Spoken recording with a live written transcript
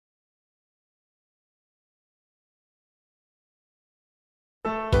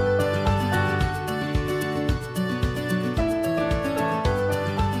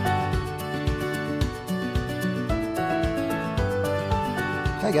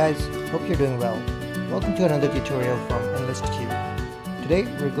Hi guys, hope you're doing well. Welcome to another tutorial from Enlist Q. Today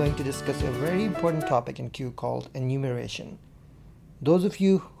we're going to discuss a very important topic in Q called enumeration. Those of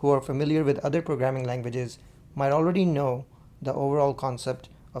you who are familiar with other programming languages might already know the overall concept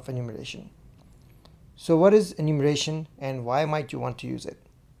of enumeration. So what is enumeration and why might you want to use it?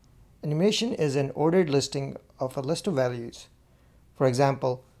 Enumeration is an ordered listing of a list of values. For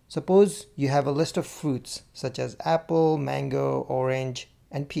example, suppose you have a list of fruits such as apple, mango, orange,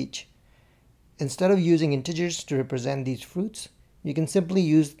 and peach. Instead of using integers to represent these fruits, you can simply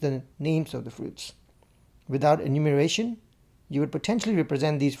use the names of the fruits. Without enumeration, you would potentially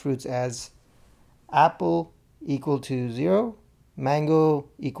represent these fruits as apple equal to 0, mango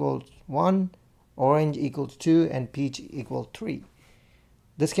equals 1, orange equals 2, and peach equals 3.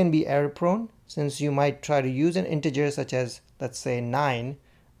 This can be error prone since you might try to use an integer such as, let's say, 9,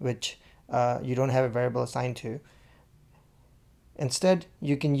 which you don't have a variable assigned to. Instead,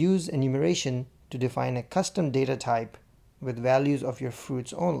 you can use enumeration to define a custom data type with values of your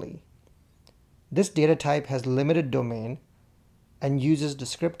fruits only. This data type has limited domain and uses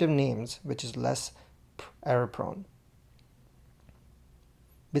descriptive names, which is less error prone.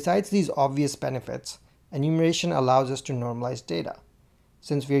 Besides these obvious benefits, enumeration allows us to normalize data.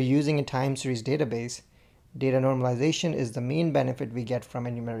 Since we are using a time series database, data normalization is the main benefit we get from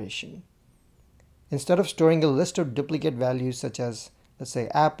enumeration. Instead of storing a list of duplicate values such as, let's say,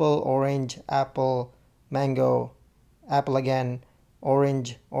 apple, orange, apple, mango, apple again,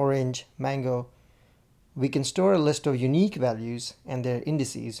 orange, orange, mango, we can store a list of unique values and their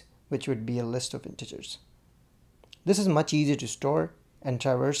indices, which would be a list of integers. This is much easier to store and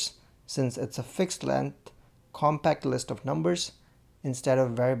traverse since it's a fixed length, compact list of numbers instead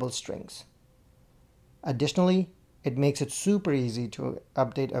of variable strings. Additionally, it makes it super easy to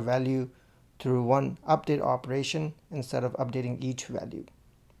update a value through one update operation instead of updating each value.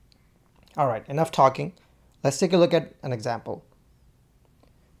 Alright, enough talking. Let's take a look at an example.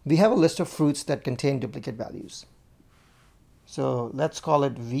 We have a list of fruits that contain duplicate values. So let's call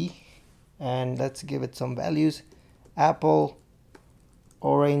it V and let's give it some values. Apple,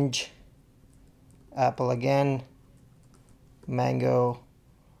 orange, apple again, mango,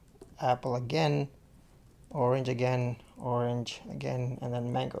 apple again, orange again, and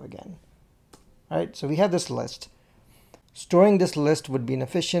then mango again. Alright, so we have this list. Storing this list would be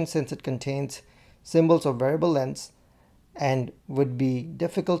inefficient since it contains symbols of variable lengths and would be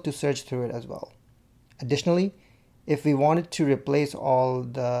difficult to search through it as well. Additionally, if we wanted to replace all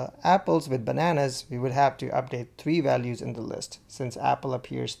the apples with bananas, we would have to update 3 values in the list since apple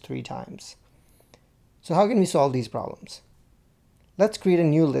appears 3 times. So how can we solve these problems? Let's create a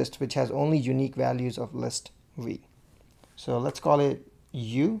new list which has only unique values of list V. So let's call it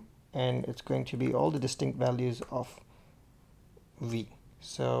U, and it's going to be all the distinct values of V.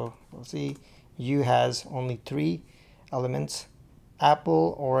 So we'll see U has only 3 elements: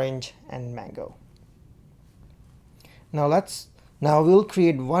 apple, orange, and mango. Now we'll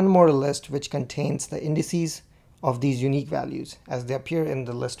create one more list which contains the indices of these unique values as they appear in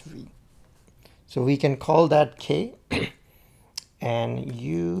the list V. So we can call that K and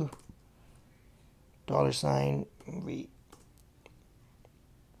U $V.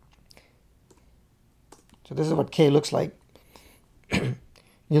 So this is what K looks like.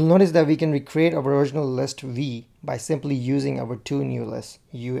 You'll notice that we can recreate our original list V by simply using our 2 new lists,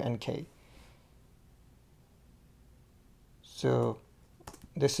 U and K. So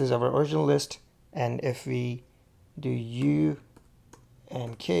this is our original list, and if we do U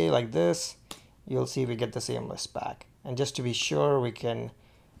and K like this, you'll see we get the same list back. And just to be sure, we can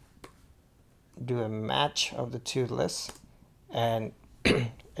do a match of the 2 lists, and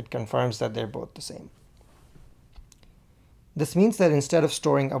it confirms that they're both the same. This means that instead of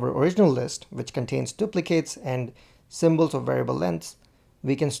storing our original list, which contains duplicates and symbols of variable lengths,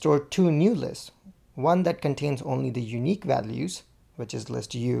 we can store 2 new lists, one that contains only the unique values, which is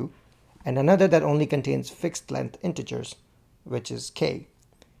list U, and another that only contains fixed length integers, which is K.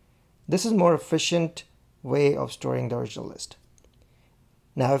 This is a more efficient way of storing the original list.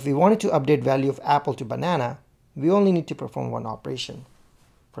 Now, if we wanted to update value of apple to banana, we only need to perform one operation.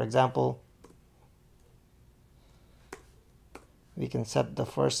 For example, we can set the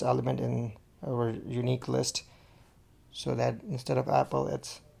first element in our unique list so that instead of apple,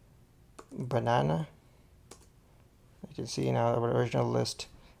 it's banana. You can see now our original list,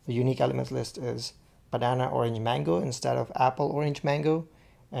 the unique elements list is banana, orange, mango instead of apple, orange, mango.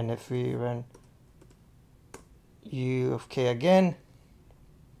 And if we run U of K again,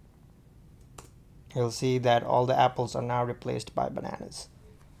 you'll see that all the apples are now replaced by bananas.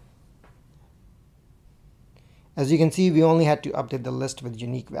 As you can see, we only had to update the list with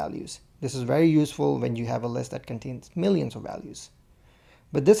unique values. This is very useful when you have a list that contains millions of values.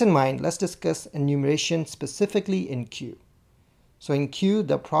 With this in mind, let's discuss enumeration specifically in Q. So in Q,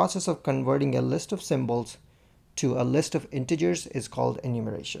 the process of converting a list of symbols to a list of integers is called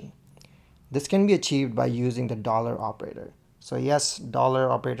enumeration. This can be achieved by using the dollar operator. So yes, dollar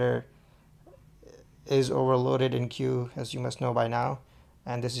operator is overloaded in Q, as you must know by now,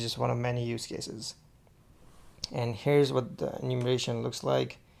 and this is just one of many use cases. And here's what the enumeration looks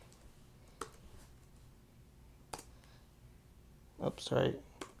like. Oops, sorry,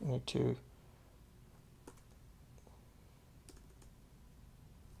 I need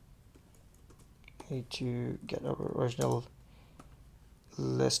to get our original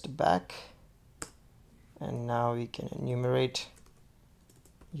list back, and now we can enumerate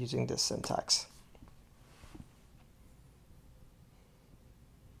using this syntax.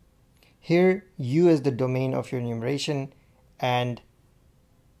 Here, U is the domain of your enumeration, and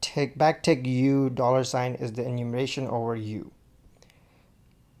backtick U $ is the enumeration over U.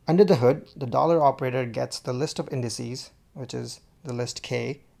 Under the hood, the dollar operator gets the list of indices, which is the list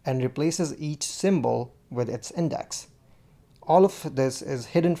K, and replaces each symbol with its index. All of this is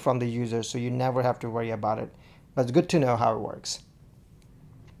hidden from the user, so you never have to worry about it, but it's good to know how it works.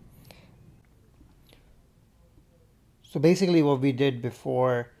 So basically what we did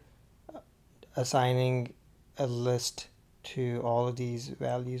before assigning a list to all of these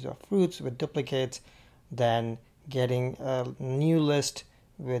values of fruits with duplicates, then getting a new list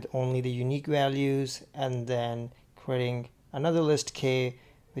with only the unique values, and then creating another list K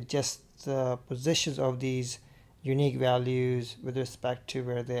with just the positions of these unique values with respect to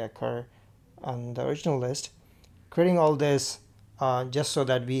where they occur on the original list. Creating all this just so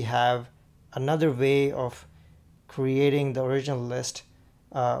that we have another way of creating the original list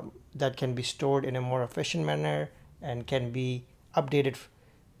that can be stored in a more efficient manner and can be updated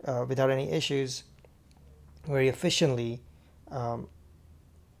without any issues very efficiently.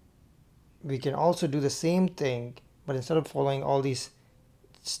 We can also do the same thing, but instead of following all these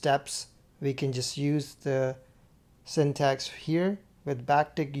steps, we can just use the syntax here with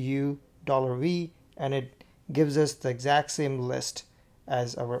backtick U $V, and it gives us the exact same list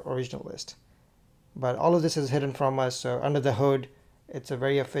as our original list. But all of this is hidden from us, so under the hood, it's a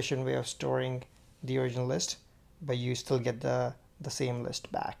very efficient way of storing the original list, but you still get the same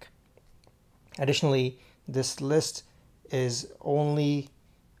list back. Additionally, this list is only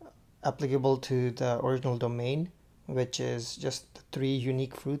applicable to the original domain, which is just the 3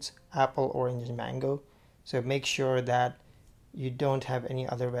 unique fruits, apple, orange, and mango. So make sure that you don't have any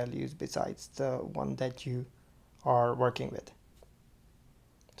other values besides the one that you are working with,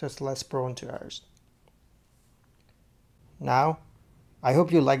 so it's less prone to errors. Now, I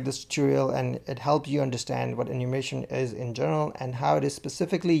hope you liked this tutorial and it helped you understand what enumeration is in general and how it is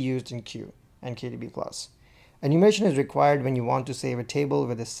specifically used in Q and KDB+. Enumeration is required when you want to save a table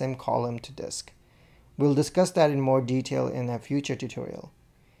with a sim column to disk. We'll discuss that in more detail in a future tutorial.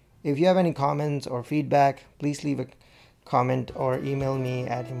 If you have any comments or feedback, please leave a comment or email me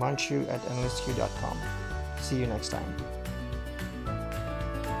at himanshu@enlistq.com. See you next time.